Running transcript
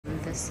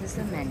this is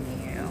the menu.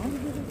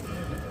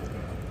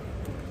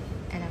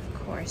 And of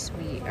course,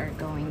 we are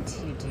going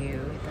to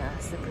do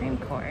the supreme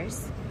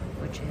course,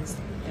 which is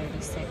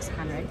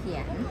 3,600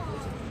 yen.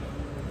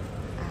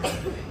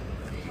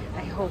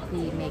 I hope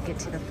we make it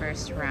to the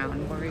first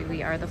round, where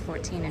we are the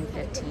 14th and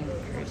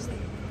 15th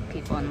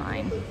people in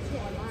line.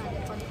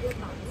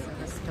 So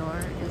the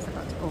store is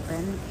about to open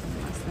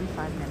in less than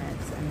 5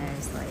 minutes, and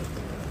there's like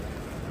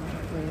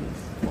probably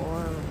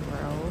 4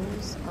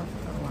 rows of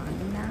the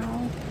line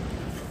now.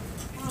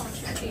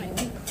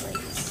 Finally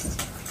placed.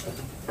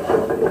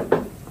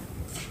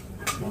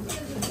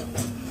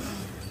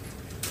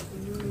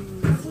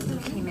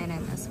 Came in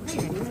and this was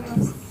really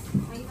nice.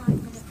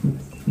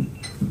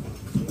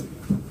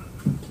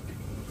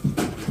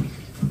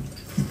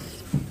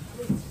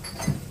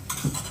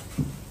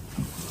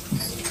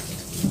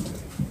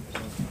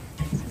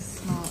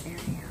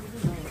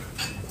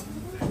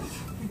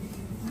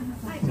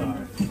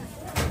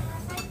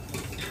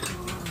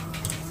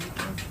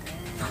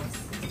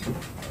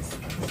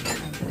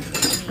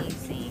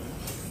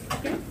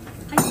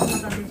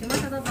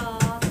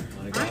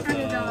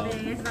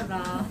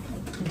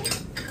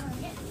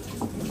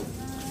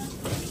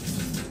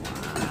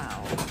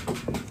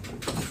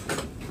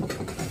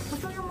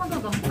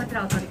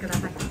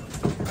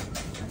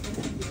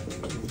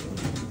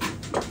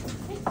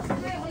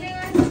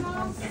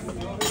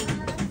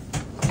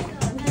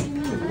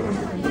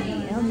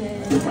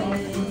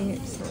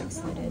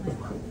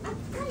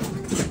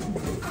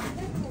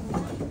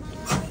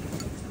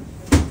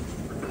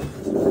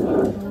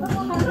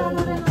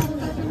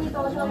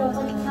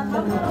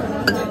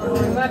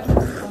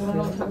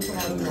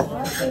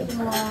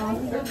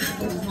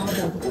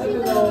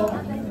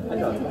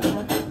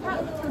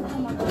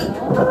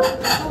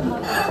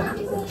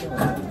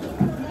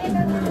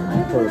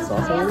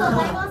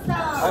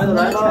 I'm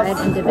gonna try it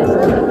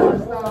individually.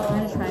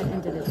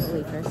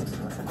 First.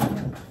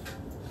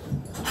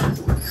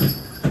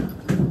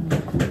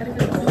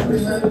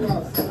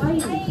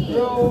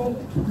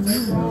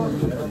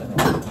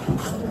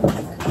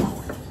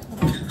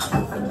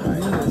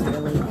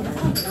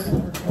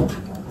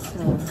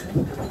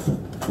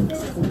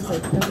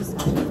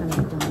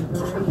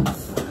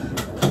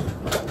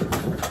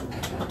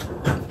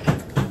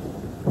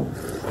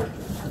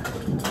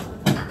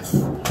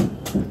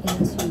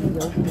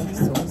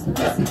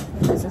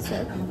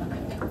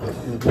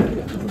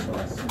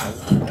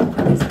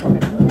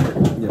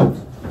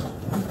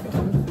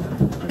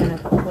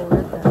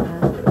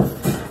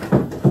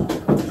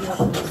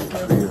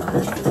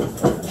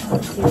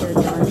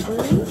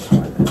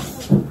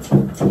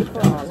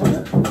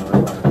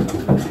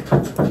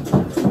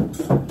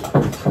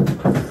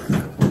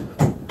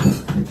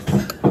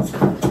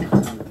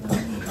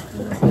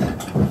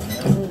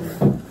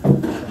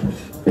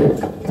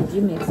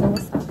 You mix the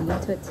wasabi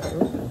into it too,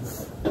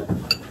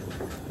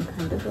 and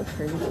kind of go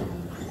curry it,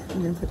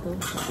 and then put the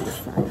wasabi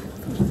aside.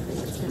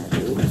 It's gonna be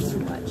too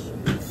much.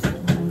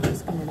 I'm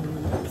just gonna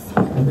mix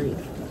and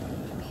breathe.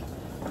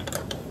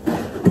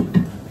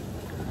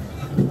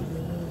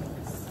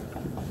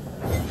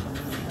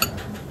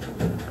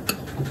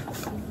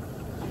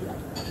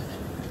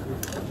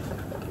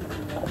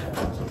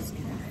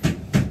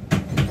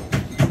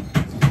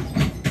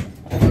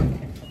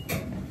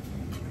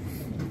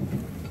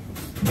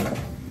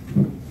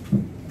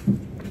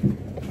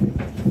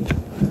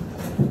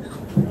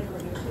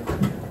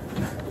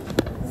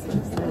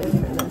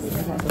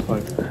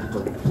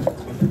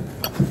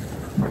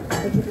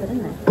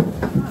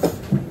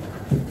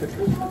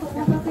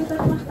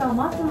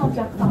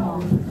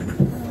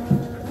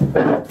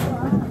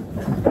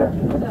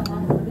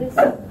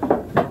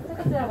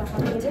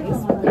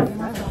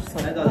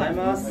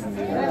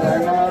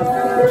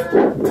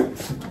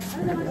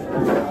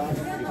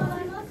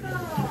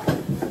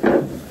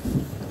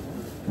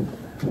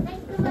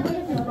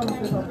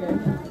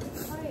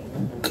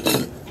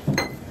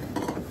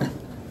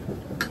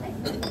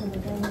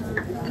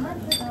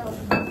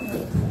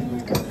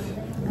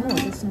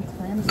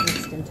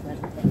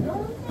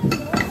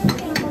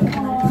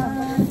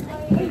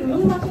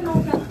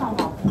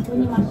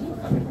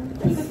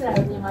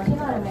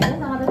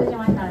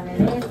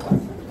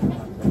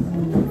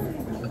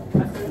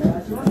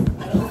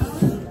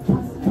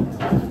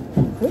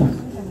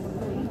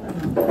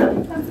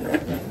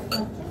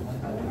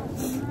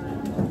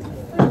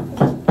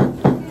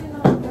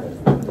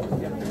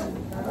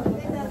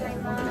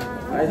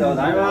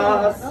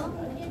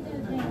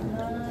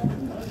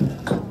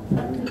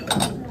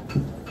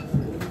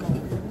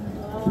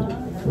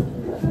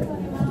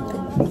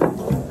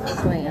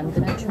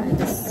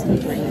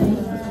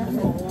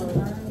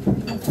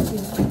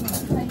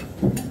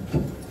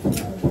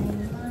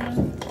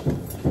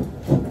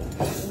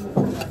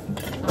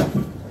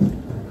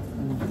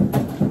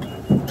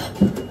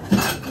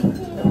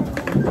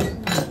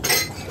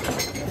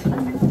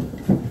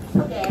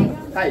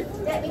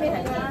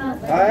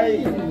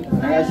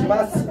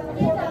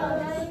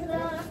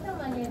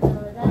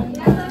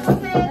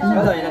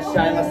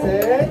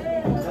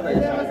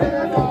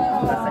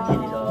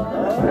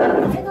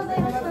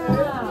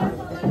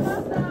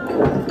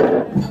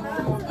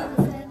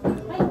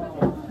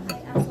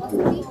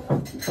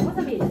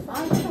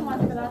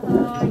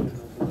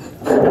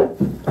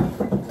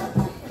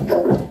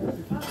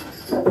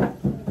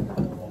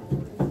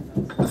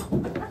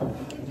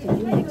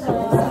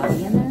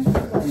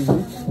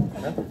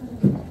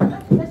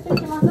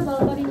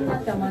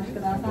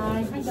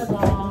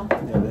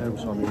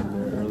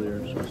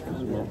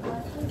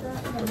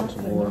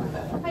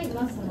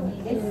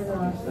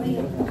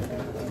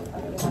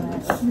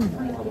 I'm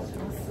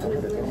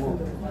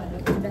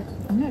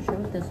not sure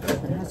what this is.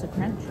 It has a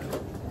crunch.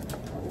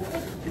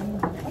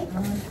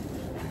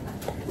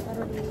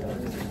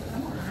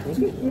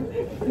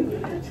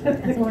 I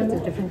think it's a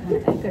different kind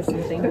of egg or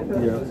something.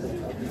 Yeah.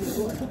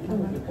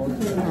 Oh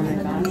my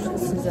gosh,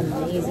 this is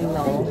amazing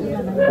though.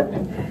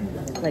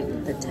 Like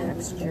the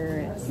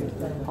texture, it's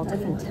all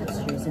different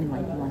textures in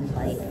like one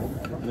bite.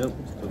 Yep,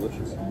 it's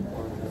delicious.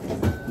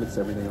 Mix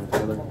everything all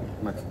together.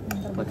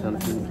 My kind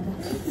of food.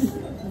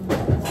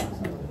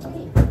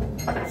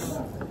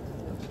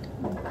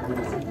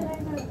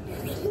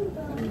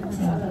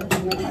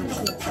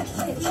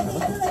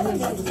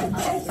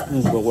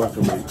 But worth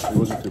the wait. It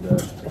wasn't too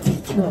bad.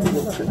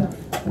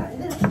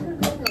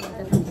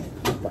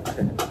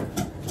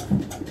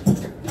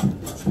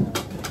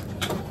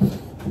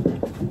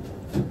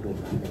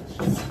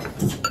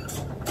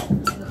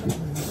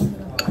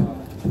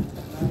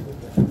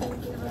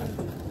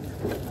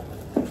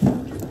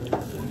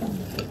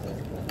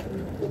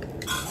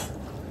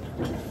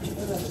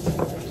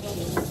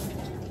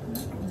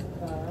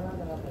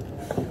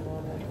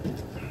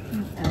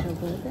 Add a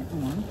little bit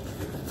more.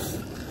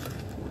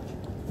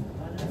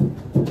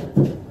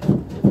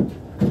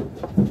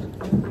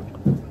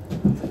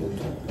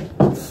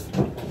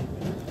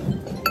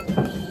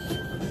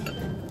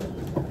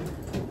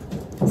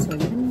 So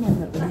even when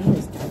the uni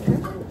is darker,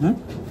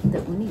 the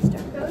uni is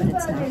darker, but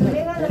it's not like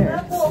bitter.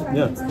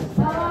 Yeah. It's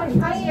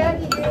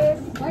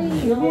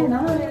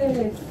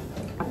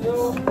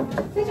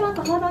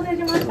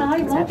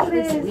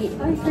actually sweet.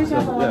 I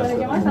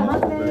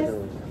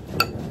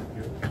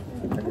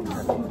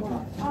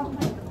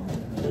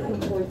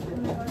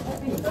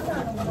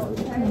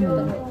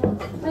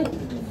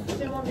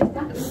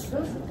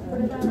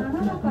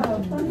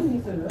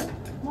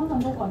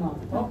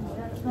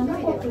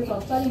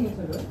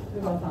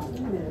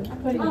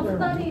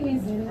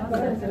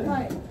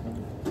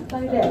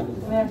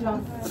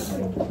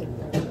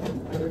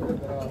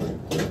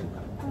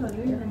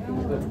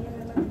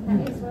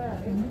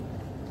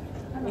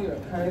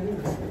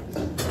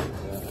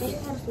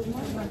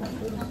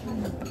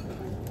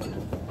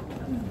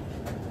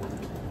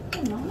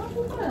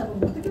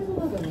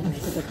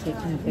should have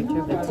taken a picture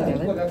of it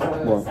together.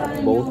 What?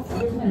 Both?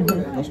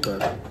 That's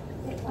bad.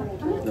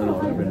 No,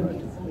 I've been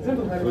right. It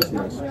was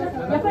nice.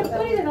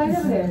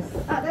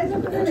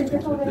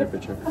 Their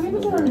picture.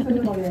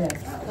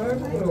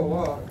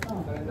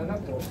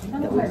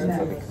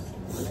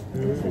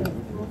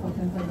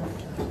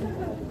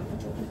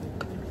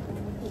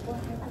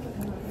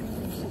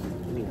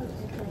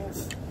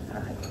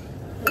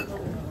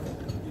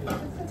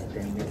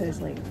 There's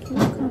like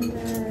cucumber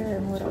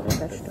and what other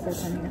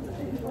vegetables in here?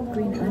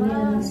 Green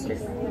onions.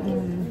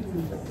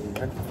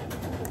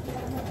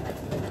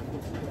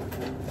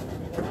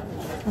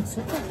 It's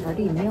such a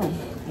hearty meal,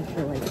 I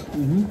feel like.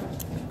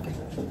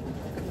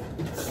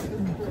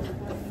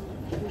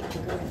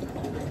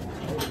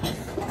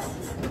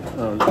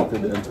 Oh, it's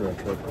good to enter a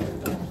truck.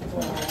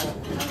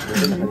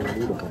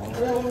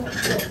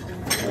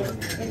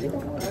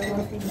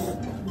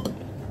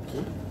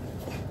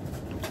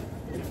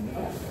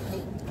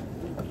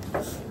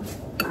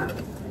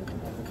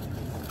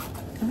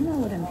 I don't know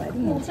what I'm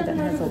biting into that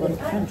has a little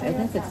crunch. I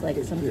think it's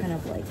like some kind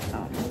of like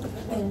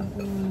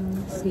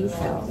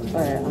seashell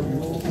or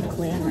a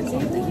clam or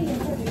something.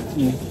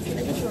 Yeah,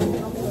 it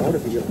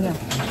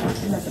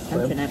has a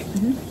crunch in it.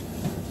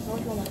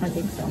 I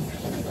think so.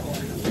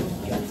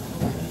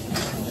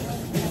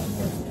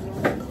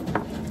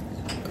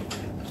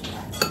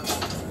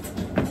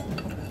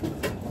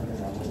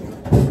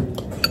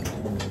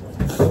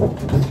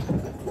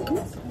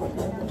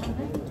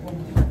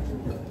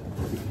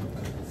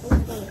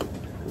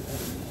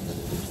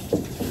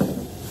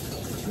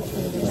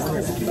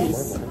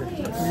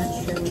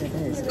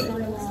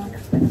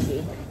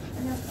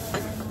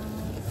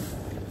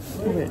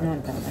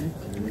 Not that one.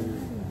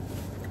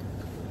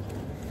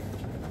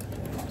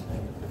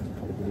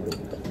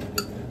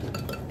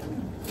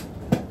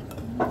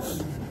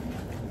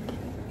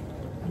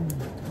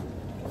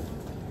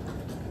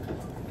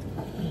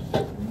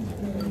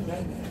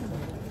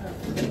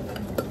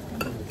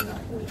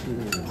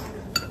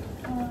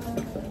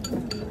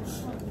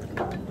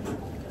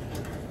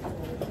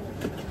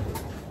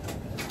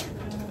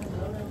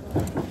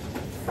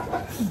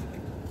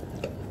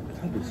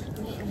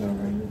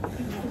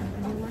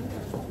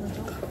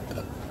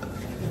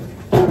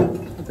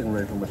 I think I'm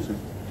ready for my soup.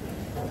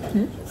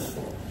 I'm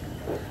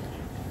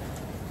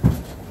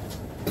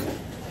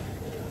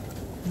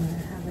gonna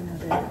have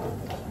another.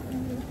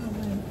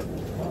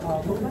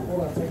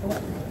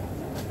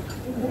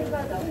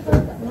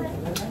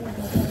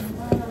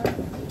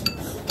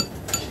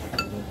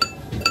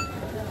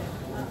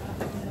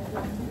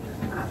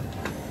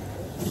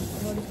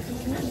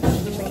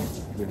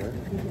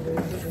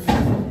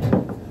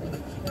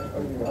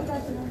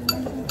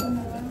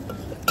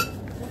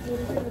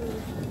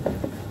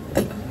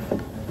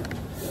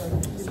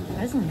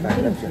 Surprisingly, I'm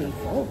getting pretty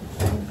full.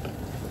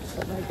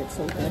 But like it's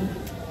so good.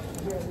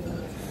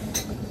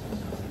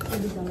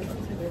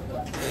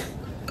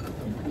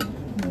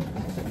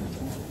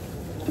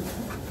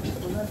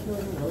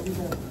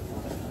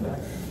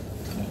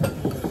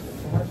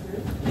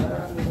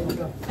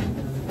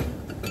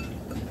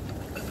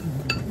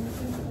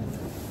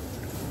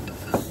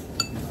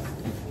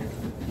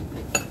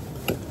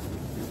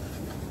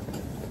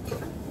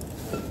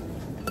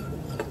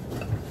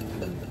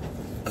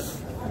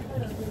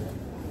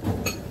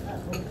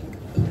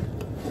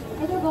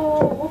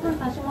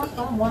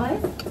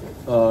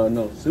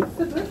 No, soup? I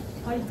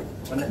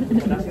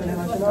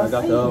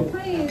got the...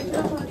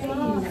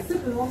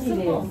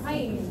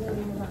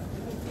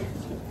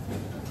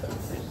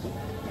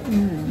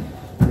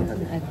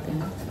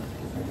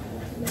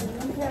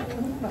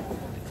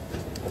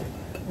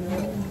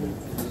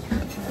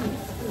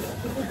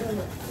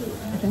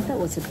 I think that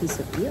was a piece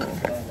of eel,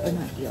 or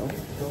not eel.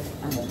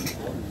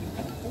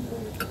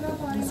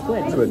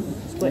 Squid. Squid.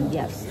 Squid,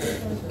 yes.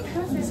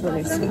 So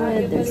there's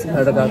squid, there's some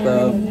I got clam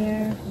the... in here.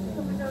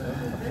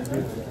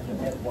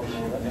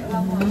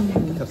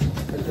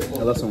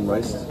 I left some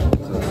rice,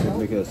 so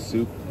make it a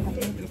soup.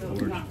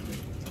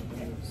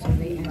 So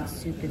they add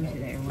soup into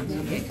there once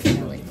you get kind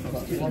of like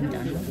close to being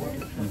done.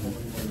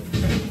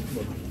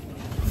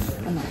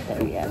 I'm not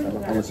there yet.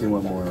 Unless you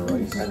want more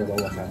rice.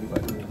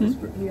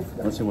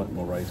 Unless you want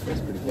more rice, but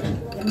it's pretty good.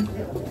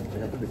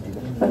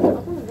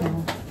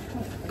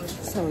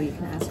 So you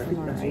can ask for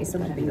more rice,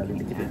 but you'll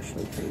be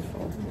actually pretty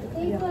full.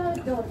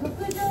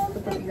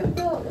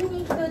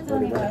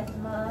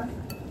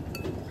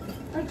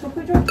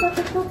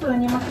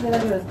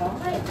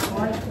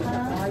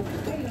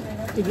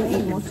 Did you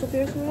eat most of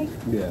yours already?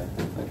 Yeah,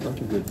 I thought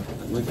a good,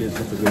 like it's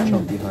just a good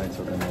chunk behind,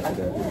 so then I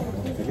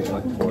could get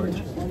like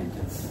porridge.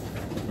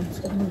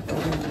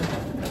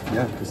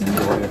 Yeah, just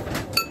enjoy it.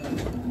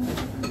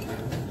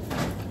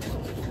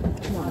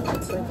 Wow,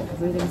 it's like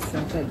really so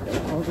good.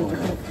 All the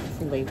different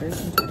flavors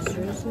and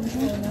textures in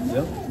here.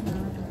 Yep.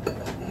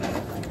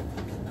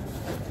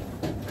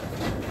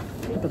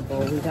 The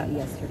bowl we got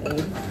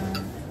yesterday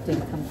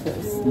didn't come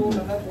close.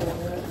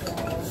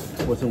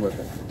 Wasn't worth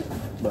it,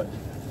 but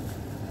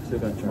still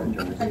gonna try and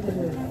try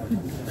this.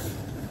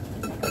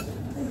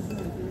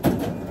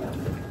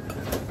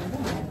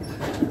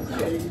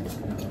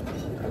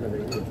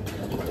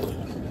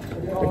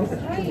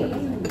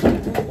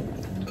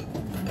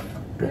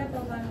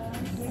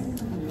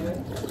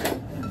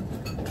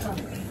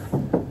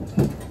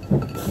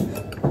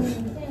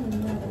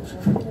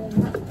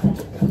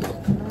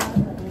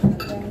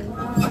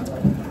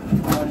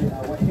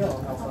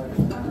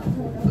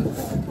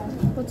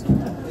 What's in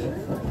that?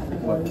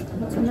 What?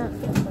 What's in that? I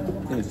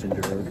think it's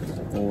ginger ale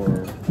or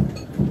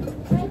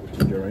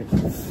ginger, right?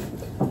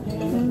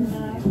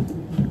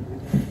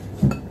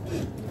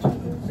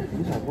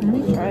 Let me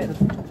try it.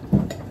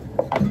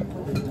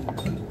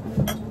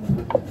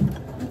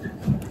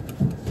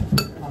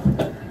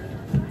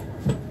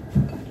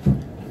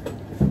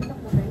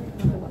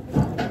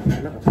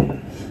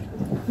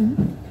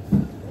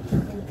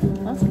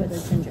 That's where the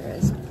ginger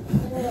is.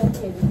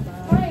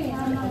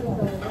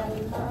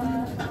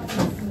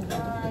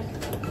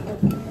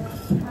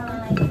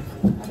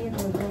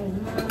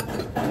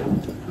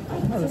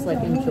 I was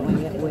like enjoying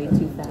it way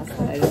too fast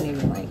that I didn't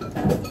even like that.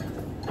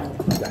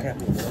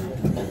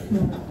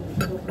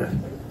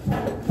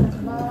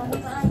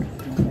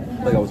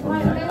 Like I was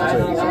hungry.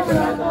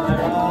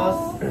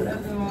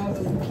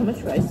 How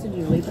much rice did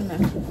you leave in there?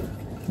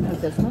 Like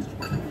this much?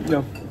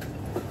 No.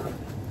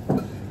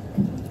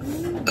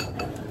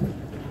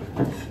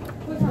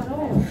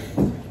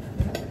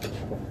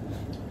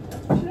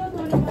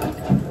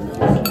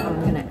 I'm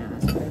gonna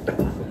ask her.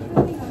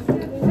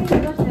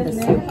 The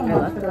soup, I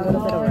left a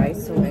little bit of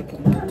rice so I can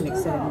mix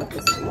it in with the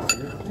soup.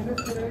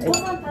 It's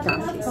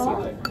dashi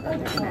soup that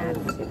they're gonna add to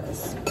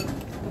this.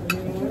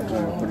 Put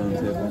it on the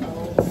table.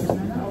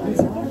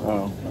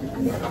 Oh.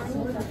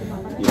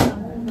 Yeah.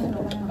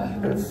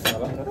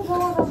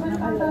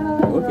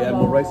 Okay, add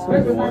more rice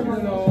if you want.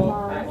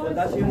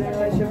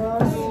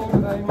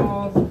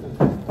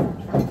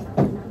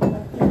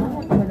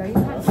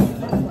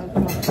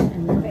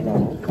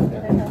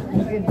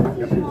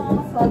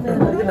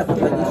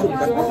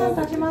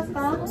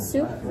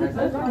 Soup?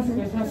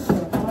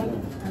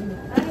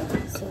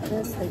 So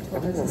this, they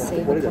told us to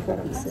save a couple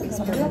pieces,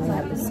 but then we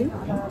have the soup.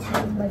 Oh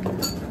my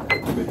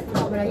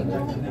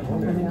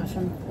gosh,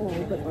 I'm full,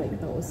 but like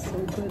that was so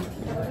good.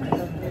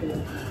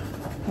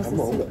 How's the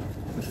soup?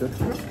 It's good.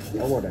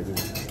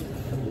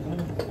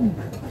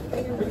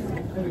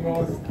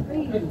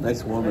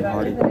 Nice, warm, and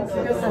hearty.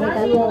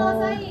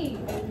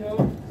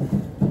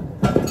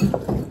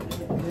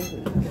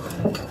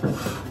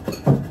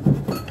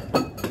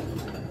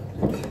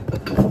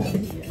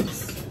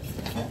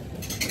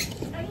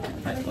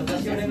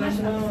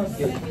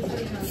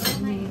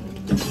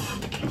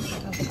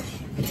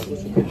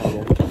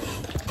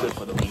 Good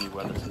for the rainy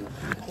weather too.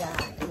 Yeah,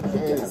 it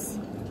is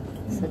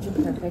such a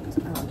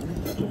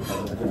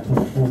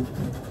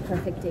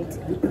perfect day to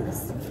eat this.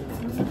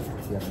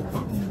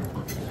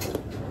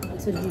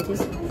 So did you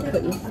just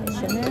put your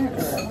fish in there, or?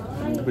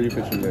 Put your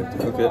fish in there to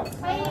cook it.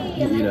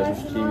 You eat it as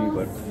a sashimi,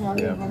 but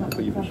yeah,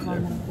 put your fish in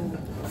there.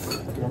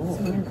 I'm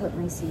gonna put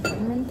my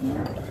seafoam in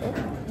here.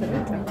 Get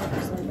it dry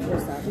so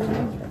wasabi in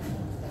here.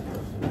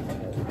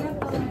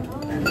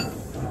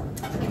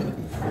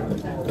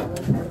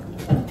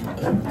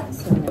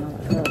 So now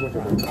I'll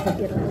cook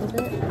it a little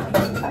bit.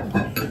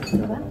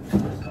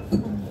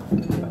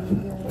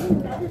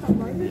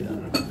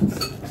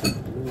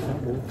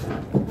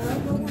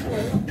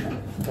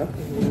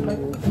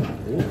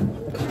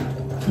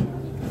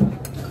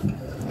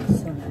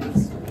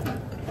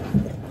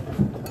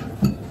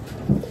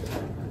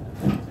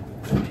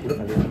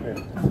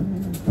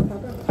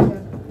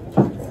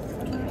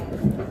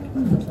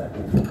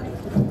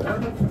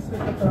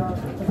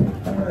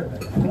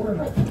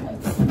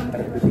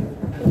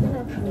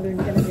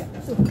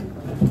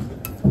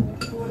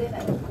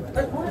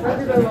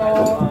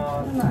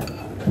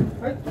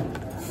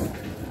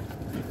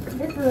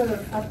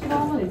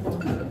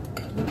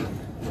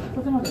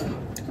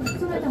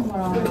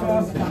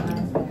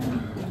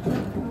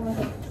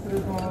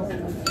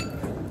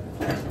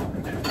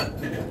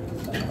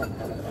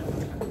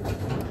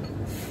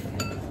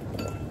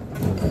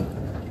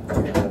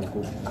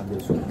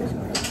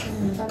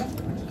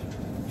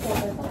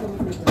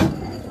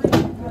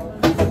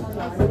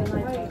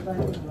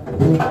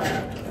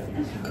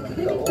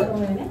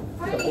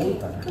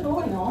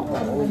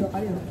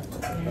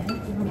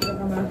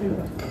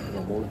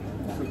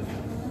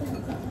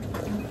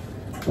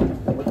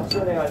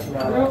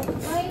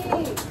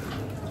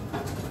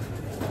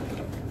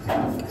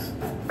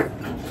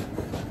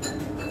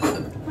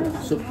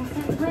 So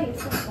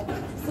nice.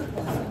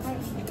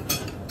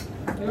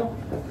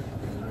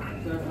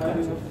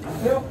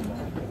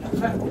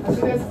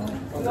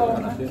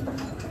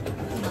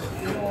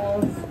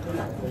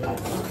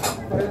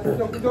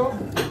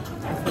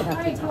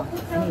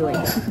 Anyway, I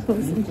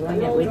was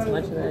enjoying it way too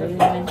much that I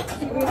didn't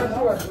even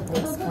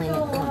explain it.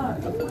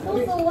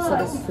 So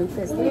the soup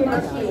is like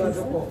rice,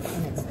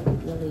 and it's like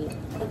really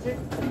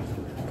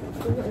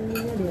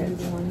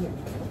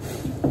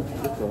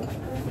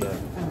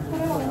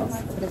what else?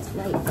 But it's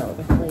light though,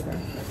 the flavor.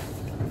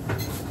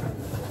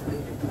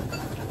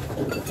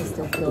 You can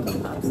still feel the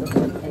pops of the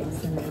eggs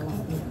and the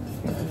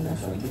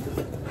mushroom.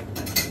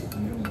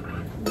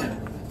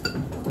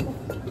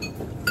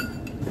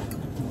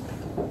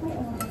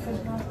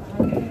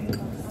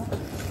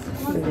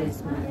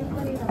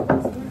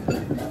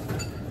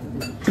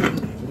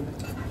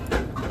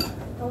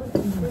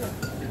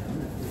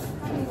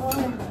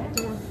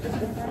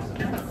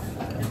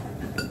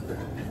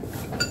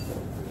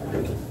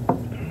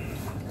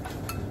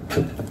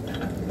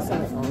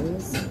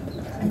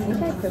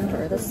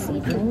 Prefer the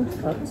seasoning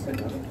cooked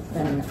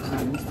than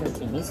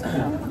sashimi.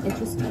 It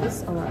just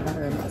tastes a lot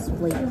better and it's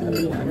flaky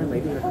and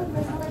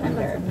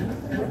tender.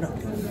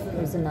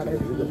 There's another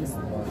piece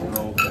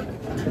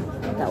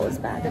that was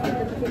bad.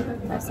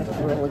 That's like a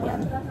roll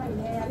again.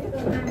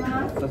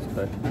 That's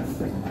good.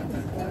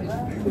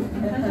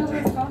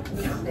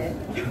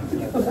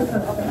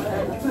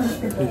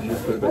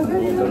 But I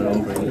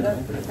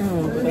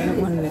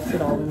don't want to mix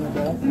it all in the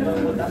bowl.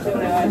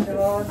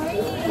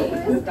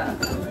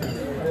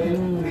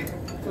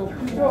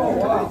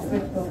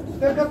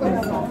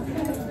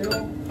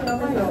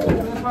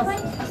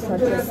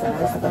 Such a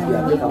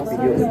satisfying meal.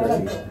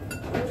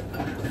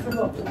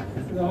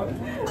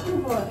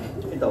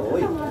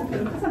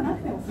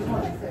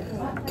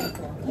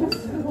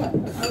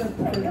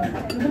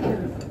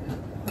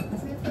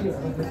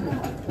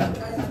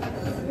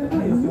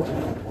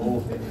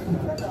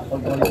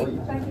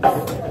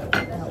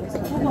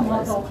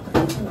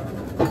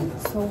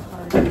 So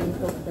hearty and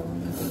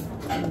fulfilling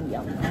and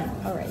yum.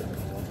 All right.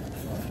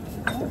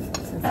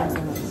 Since there's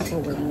so much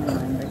people waiting in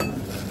line right now.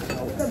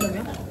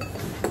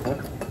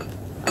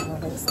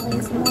 I'll explain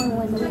some more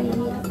when we...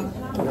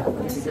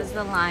 This is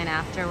the line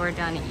after we're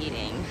done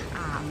eating.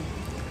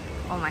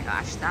 Oh my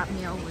gosh, that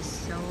meal was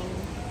so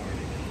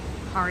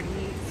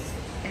hearty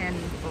and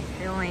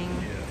fulfilling.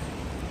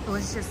 It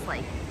was just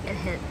like, it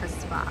hit a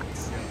spot.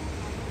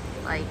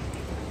 Like,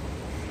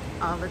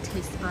 all the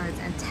taste buds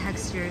and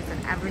textures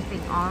and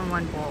everything all in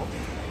one bowl.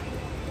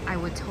 I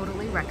would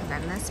totally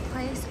recommend this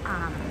place.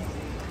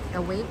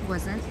 The wait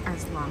wasn't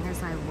as long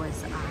as I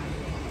was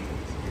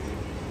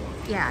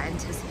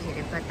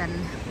anticipated, but then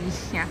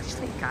we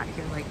actually got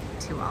here like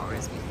 2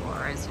 hours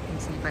before, as you can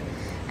see,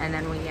 and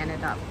then we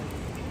ended up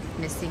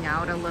missing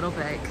out a little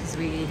bit because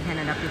we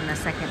ended up in the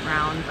second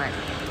round, but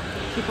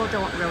people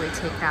don't really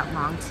take that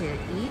long to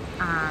eat.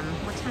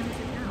 What time is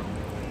it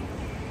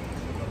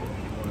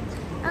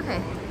now?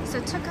 Okay, so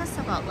it took us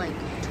about like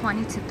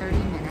 20 to 30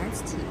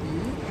 minutes to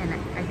eat, and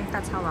I think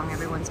that's how long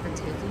everyone's been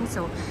taking.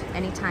 So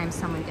anytime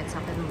someone gets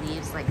up and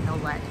leaves, like they'll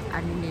let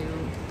a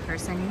new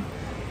person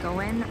go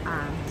in.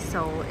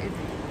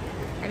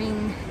 I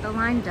mean, the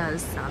line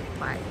does suck,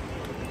 but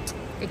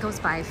it goes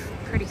by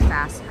pretty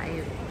fast,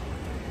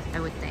 I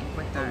would think,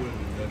 with the...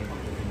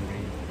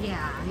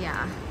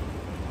 Yeah.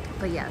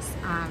 But yes,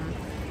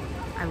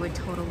 I would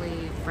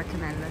totally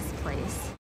recommend this place.